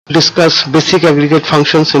discuss basic aggregate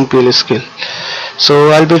functions in plsql.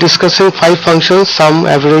 So I'll be discussing 5 functions: sum,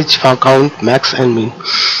 average, count, max and min.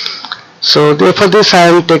 So therefore this I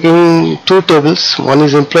am taking 2 tables. One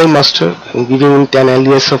is employee master, giving it an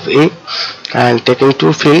alias of a, and taking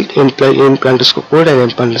 2 field, employee imp underscore code and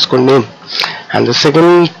imp underscore name. And the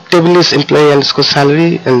second table is employee underscore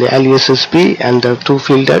salary, and the alias is b, and the 2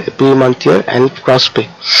 field are pay, month, year and gross pay.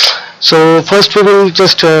 So first we will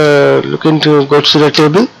just go to the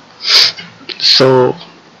table. So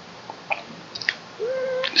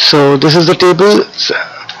this is the table,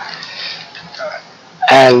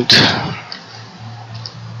 and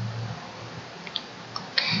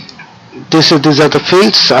these are the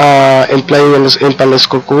fields: employee imp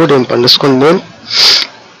underscore code, imp underscore name,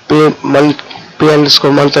 pay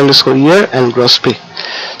underscore month underscore year and gross pay.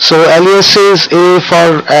 So alias is A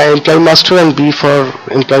for employee master and B for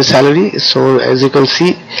employee salary. So as you can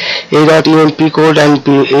see, A.emp code and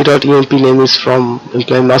A.emp name is from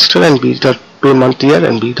employee master, and B.pay month year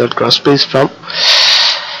and B.gross pay is from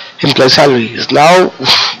employee salary. Now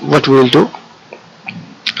what we will do,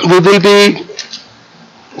 we will be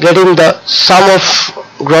getting the sum of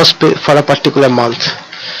gross pay for a particular month.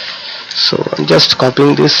 So I'm just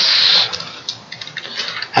copying this,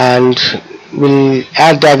 and we'll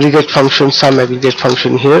add the aggregate function, sum aggregate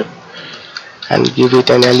function here, and give it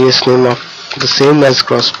an alias name of the same as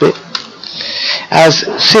gross pay. As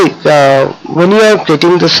see, when you are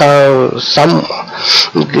getting the sum,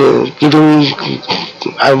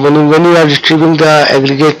 when you are retrieving the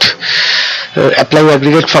aggregate, applying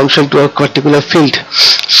aggregate function to a particular field,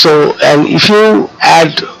 so and if you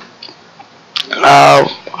add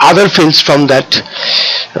other fields from that,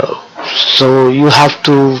 so you have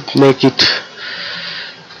to make it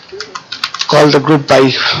call the group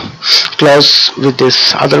by clause with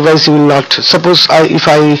this, otherwise you will not. Suppose if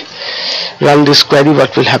I run this query,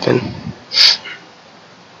 what will happen?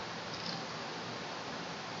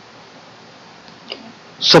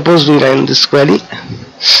 Suppose we run this query,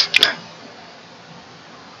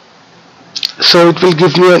 so it will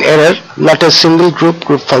give me an error, not a single group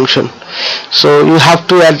function. So you have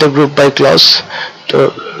to add the group by clause,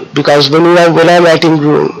 because when I'm adding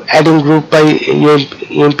group by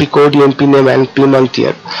emp code, emp name and p month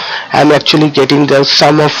year, I'm actually getting the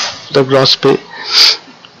sum of the gross pay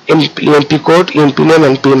emp code, emp name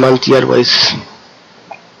and p month year wise.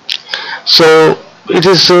 So it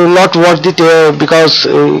is not worth it, because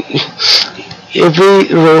every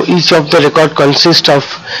row, each of the record consists of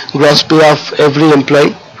gross pay of every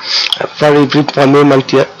employee for every May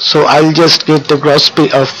month year. So I'll just get the gross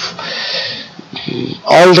pay of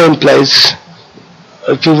all the employees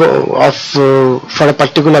for a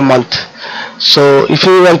particular month. So if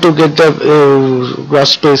you want to get the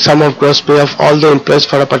gross pay, sum of gross pay of all the employees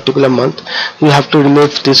for a particular month, you have to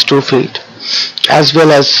remove this 2 field as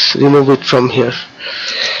well as remove it from here.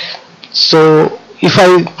 So if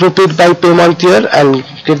I group it by pay month year and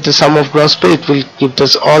get the sum of gross pay, it will give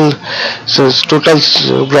us all total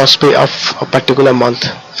gross pay of a particular month.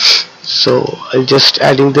 So I'm just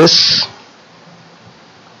adding this.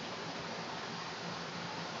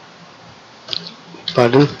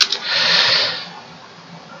 Pardon.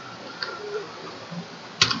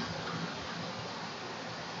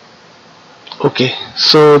 Okay,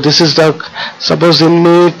 so this is the, suppose in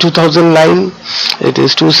May 2009 it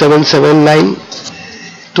is 2779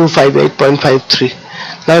 258.53.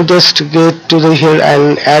 Now just get to the here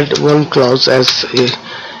and add one clause as a,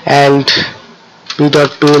 and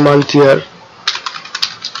p.pay month year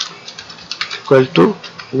equal to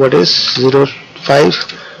what is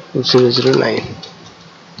 05009.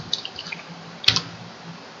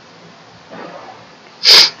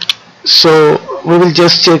 So we will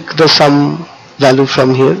just check the sum value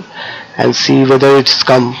from here and see whether it's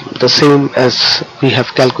come the same as we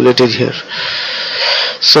have calculated here.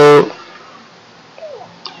 So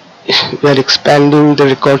we are expanding the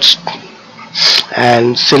records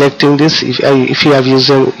and selecting this. If you have used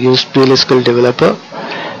plsql developer,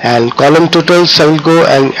 and column totals, I will go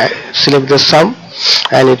and select the sum,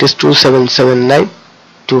 and it is 2779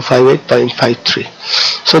 258.53.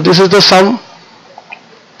 so this is the sum.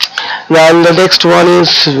 Now the next one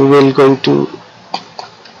is we will going to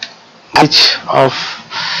each of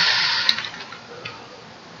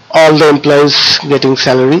all the employees getting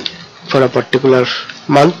salary for a particular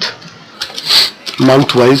month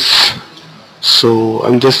wise. So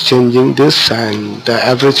I'm just changing this, and the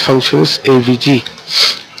average function is avg.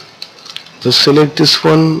 So select this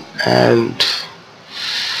one and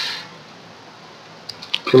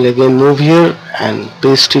we'll again move here and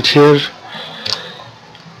paste it here.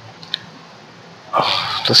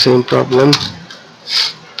 The same problem.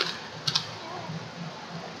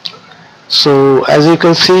 So as you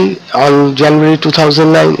can see, on January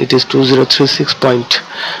 2009 it is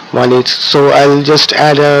 2036.18. So I'll just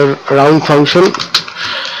add a round function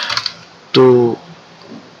to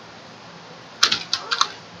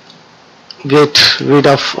get rid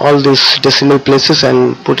of all these decimal places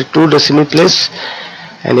and put it to decimal place,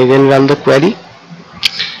 and again run the query.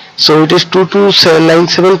 So it is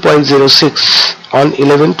 22797.06 on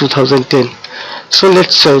 11/2010. So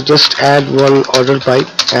let's just add one order by,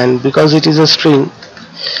 and because it is a string,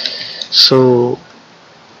 so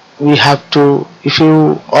we have to, if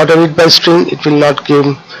you order it by string, it will not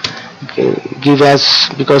give as,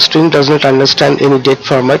 because string does not understand any date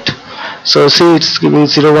format. So see, it's giving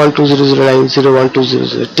 012009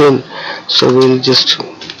 012010. So we'll just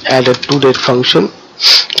add a toDate function,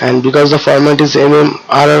 and because the format is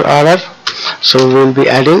mmRR, so we'll be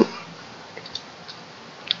adding,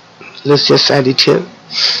 let's just add it here.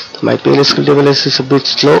 My plsql device is a bit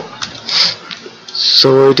slow,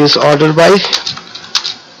 so it is order by,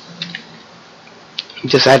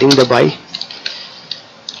 just adding the by,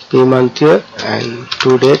 pay month here, and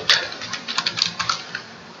toDate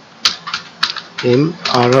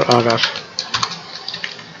mmRR.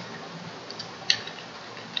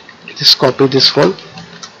 Just copy this one,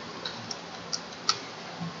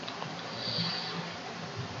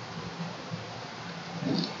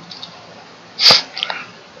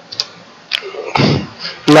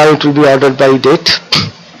 now it will be ordered by date.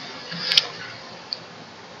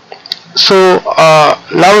 So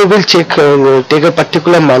now we will check, take a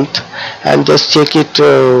particular month and just check it,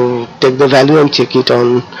 take the value and check it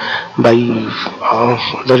on by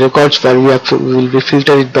the records where we will be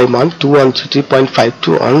filter it by month.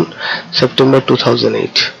 2133.52 on September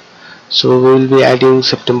 2008. So we will be adding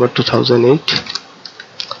September 2008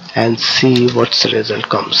 and see what's the result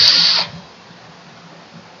comes.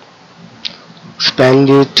 Expand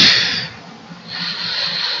it,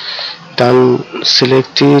 done,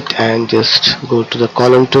 select it, and just go to the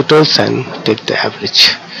column totals and take the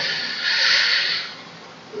average.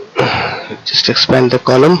 Just expand the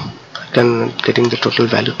column, then getting the total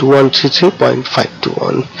value 2133.52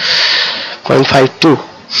 on 0.52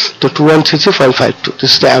 to 2133.52.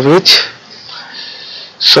 This is the average.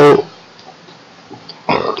 So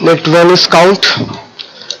next one is count.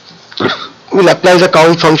 We'll apply the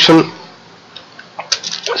count function,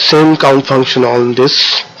 same count function on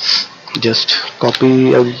this. Just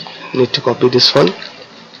copy, I need to copy this one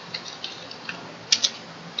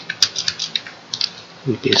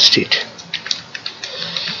and paste it,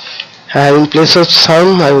 and in place of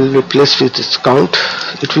sum I will replace with this count.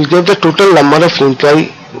 It will give the total number of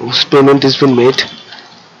employee whose payment has been made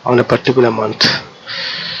on a particular month.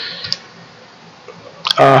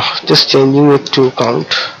 Just changing it to count,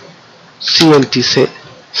 CNT say.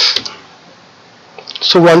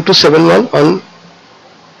 So 1271 on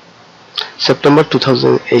September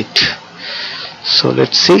 2008. So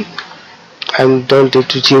let's see. I don't need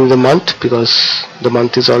to change the month because the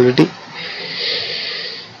month is already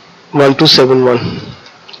 1271.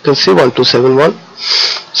 You can see 1271.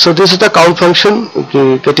 So this is the count function,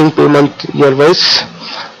 getting payment year wise,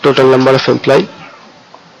 total number of employee.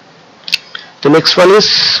 The next one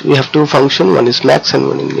is, we have two functions, one is max and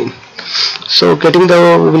one is min. So getting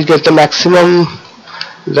the, we will get the maximum,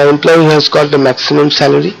 the employee has got the maximum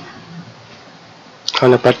salary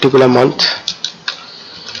on a particular month.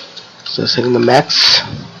 So setting the max,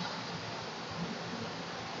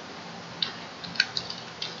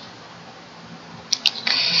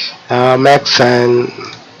 max, and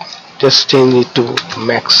just change it to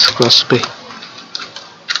max gross pay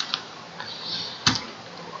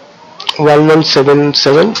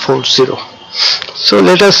 117740. So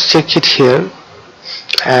let us check it here,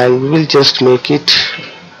 and we will just make it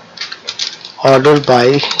order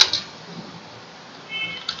by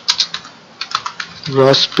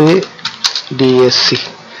gross pay DSC.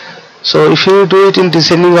 So if you do it in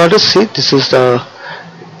descending order, see, this is the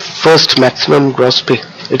first maximum gross pay.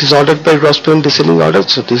 It is ordered by gross pay in descending order,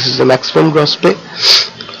 so this is the maximum gross pay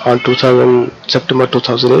on September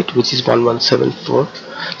 2008, which is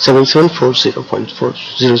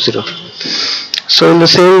 117740.400. So in the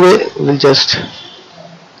same way, we'll just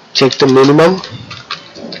check the minimum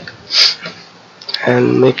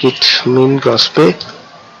and make it min gross pay.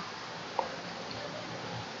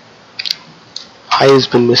 I has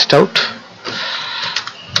been missed out.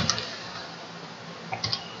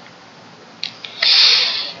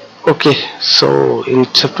 Okay, so in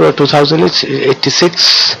September 2000 it's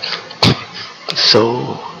 86.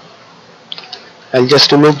 So I'll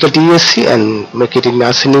just remove the DSC and make it in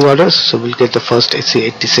ascending order. So we'll get the first AC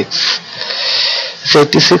 86. It's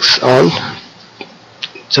 86 on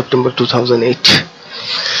September 2008.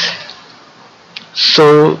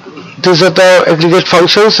 So these are the aggregate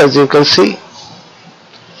functions. As you can see,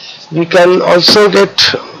 we can also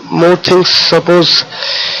get more things. Suppose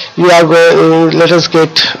we are going, let us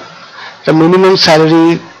get the minimum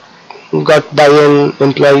salary got by an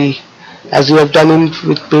employee. As we have done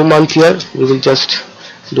with pay month here, we will just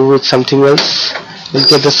do with something else. We'll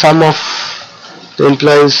get the sum of the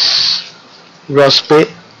employees gross pay,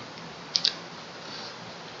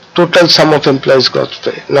 total sum of employees gross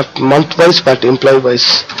pay, not month wise but employee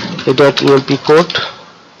wise. A.emp code,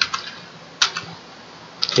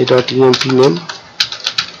 A.emp name.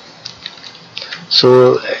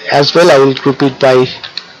 So as well I will group it by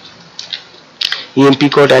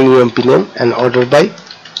emp code and emp name and order by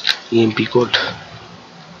emp code.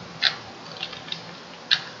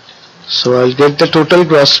 So I'll get the total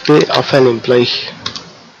gross pay of an employee.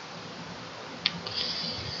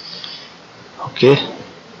 Okay,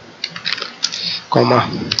 comma.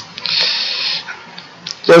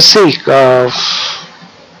 Let's see.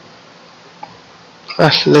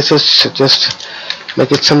 Let's just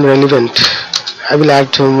make it some relevant. I will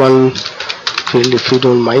add one field if you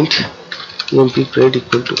don't mind. Emp grade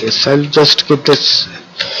equal to S. I'll just get this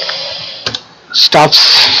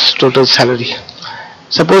staff's total salary.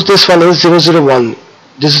 Suppose this one is 001.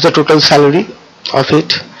 This is the total salary of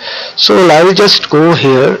it. So I will just go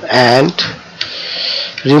here and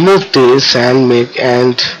remove this and make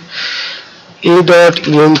and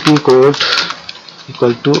A.emp code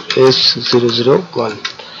equal to S001.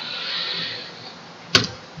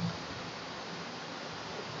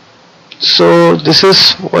 So this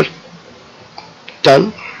is what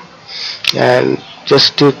done, and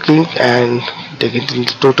just taking and taking the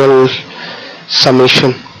total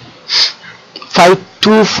summation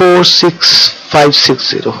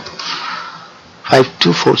 5246560.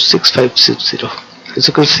 5246560. As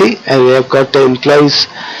you can see, and we have got the employee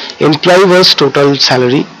was total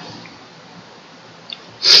salary,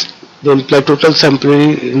 the employee total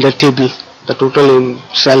salary in the table, the total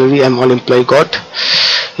salary one employee got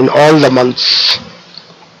in all the months,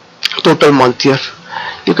 total month year.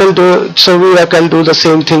 You can do, so we can do the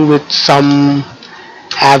same thing with some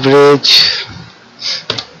average.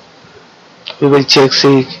 We will check,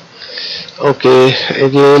 see, okay,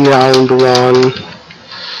 again round 1,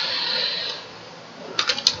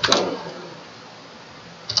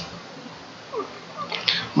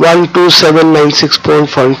 one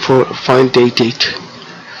 27964.88.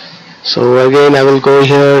 So again I will go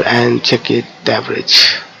here and check it, the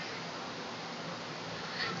average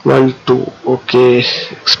 1 2, okay,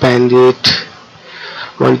 expand it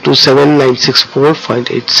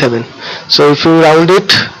 127,964.87. so if you round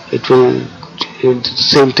it, it will, the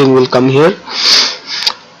same thing will come here.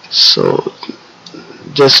 So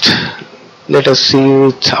just let us see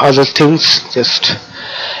with other things. Just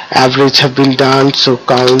average have been done, so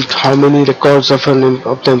count how many records of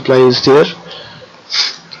the employee is there.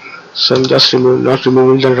 So I'm just not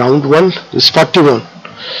removing the round one. It's 41.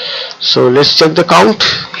 So let's check the count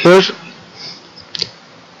here.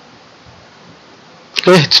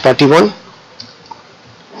 Okay, it's 41.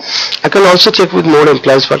 I can also check with more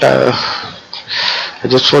employees, but I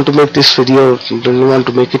just want to make this video, don't want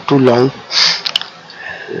to make it too long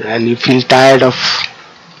and you feel tired of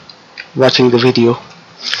watching the video.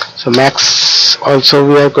 So max, also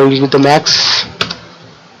we are going with the max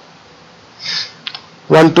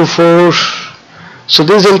 124. So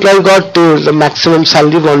this employee got the maximum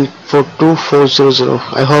salary 142,400.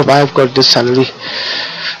 I hope I have got this salary.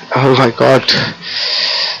 Oh my god.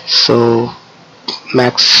 So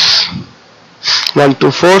max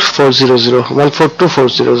 124,400,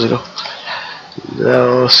 142,400.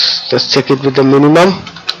 Let's check it with the minimum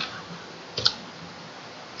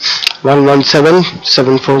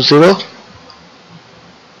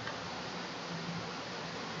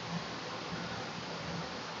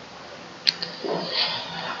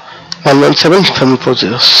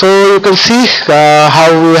So you can see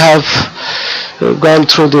how we have gone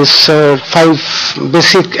through this 5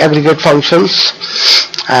 basic aggregate functions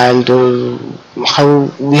and how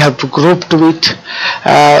we have to group to it.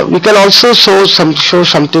 We can also show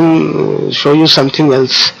you something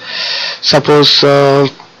else. Suppose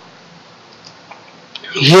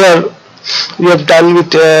here we have done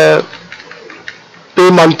with pay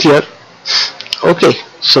month here. Okay,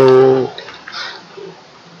 so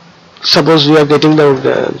suppose we are getting the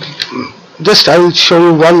just I will show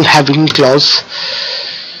you one having clause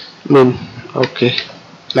min. Okay,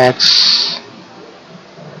 max.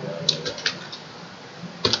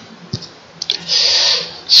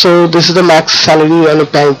 So this is the max salary on a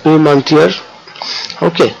pay month here.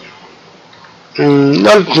 Okay,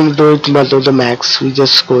 not do it to the max, we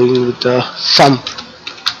just going with the sum.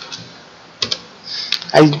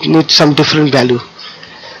 I need some different value.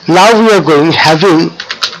 Now we are going having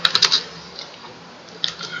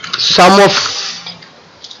sum of,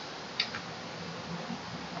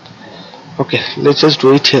 okay, let's just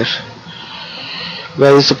do it here.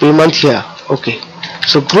 Where is the payment? Here. Okay,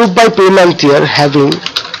 so group by payment here, having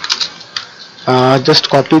just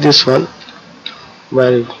copy this one.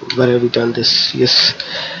 Where have we done this? Yes,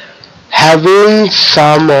 having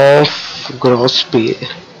sum of gross pay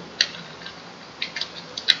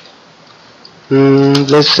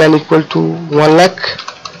less than equal to 1 lakh,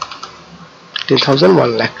 10,000,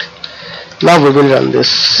 1 lakh. Now we will run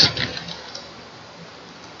this.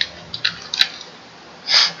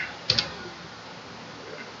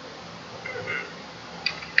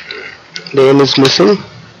 The N is missing.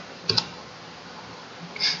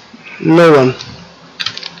 No one.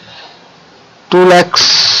 2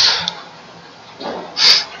 lakhs.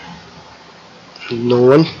 No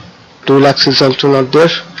one. 2 lakhs is also not there.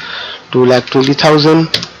 2,20,000.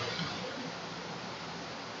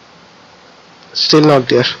 Still not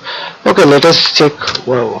there. Okay, let us check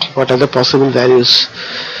what are the possible values.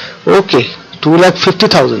 Okay,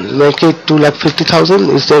 2,50,000. Make it 2,50,000.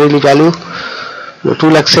 Is there any value? No,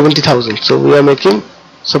 2,70,000. So we are making,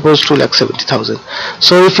 suppose 2,70,000.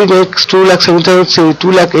 So if we make 2,70,000, say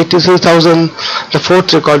 2,86,000, the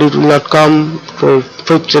fourth record it will not come. For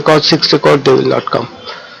fifth record, sixth record, they will not come.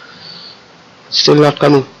 Still not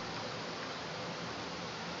coming.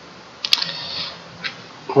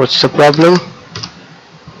 What's the problem?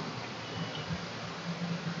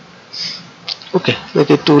 Okay, make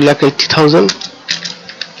it 2,80,000.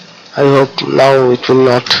 I hope now it will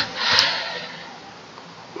not.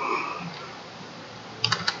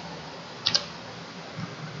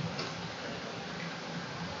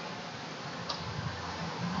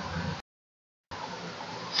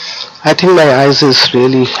 I think my eyes is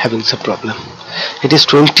really having some problem. It is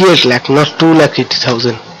 28 lakh, not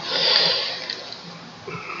 2,80,000.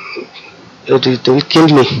 They will kill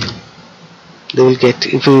me. They will get,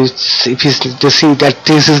 if you see that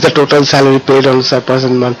this is the total salary paid on a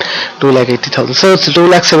person month, 2,80,000. So it's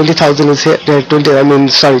 2,70,000 is here.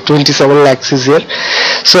 27 lakhs is here.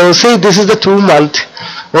 So say this is the 2 month,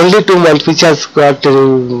 only 2 month which has got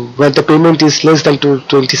where the payment is less than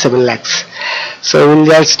 27 lakhs. So we'll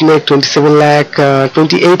just make 27 lakh,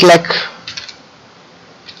 28 lakh.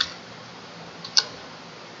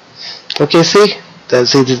 Okay, see.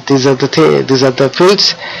 These are the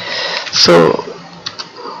fields. So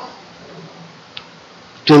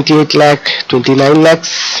 28 lakh, 29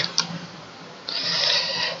 lakhs.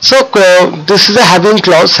 So this is a having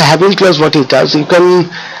clause. Having clause, what it does, you can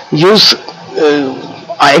use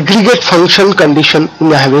aggregate function condition in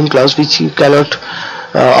the having clause, which you cannot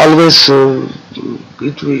always.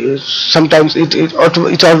 Sometimes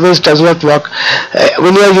it always does not work.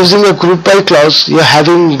 When you are using a group by clause, you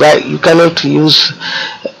cannot use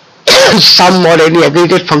sum or any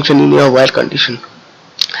aggregate function in your while condition.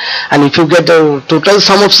 And if you get the total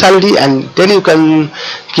sum of salary, and then you can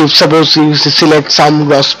give, suppose you select sum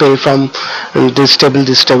gross pay from this table,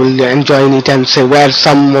 and join it and say where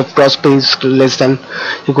sum of gross pay is less than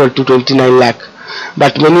equal to 29 lakh.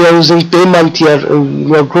 But when you are using pay month here,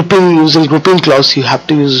 you are using grouping clause, you have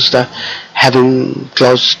to use the having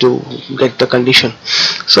clause to get the condition.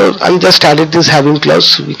 So I just added this having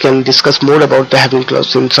clause. We can discuss more about the having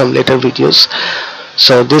clause in some later videos.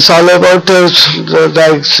 So this all about the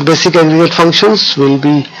basic aggregate functions. Will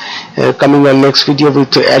be coming on next video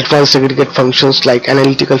with advanced aggregate functions like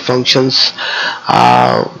analytical functions.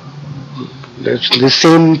 The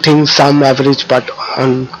same thing, sum, average, but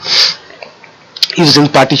on using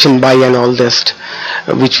partition by and all this,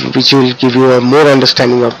 which will give you a more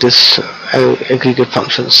understanding of this aggregate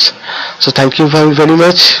functions. So thank you very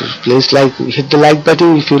much. Please hit the like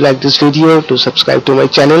button if you like this video, to subscribe to my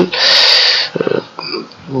channel,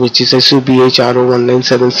 which is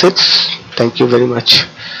SUBHRO1976. Thank you very much.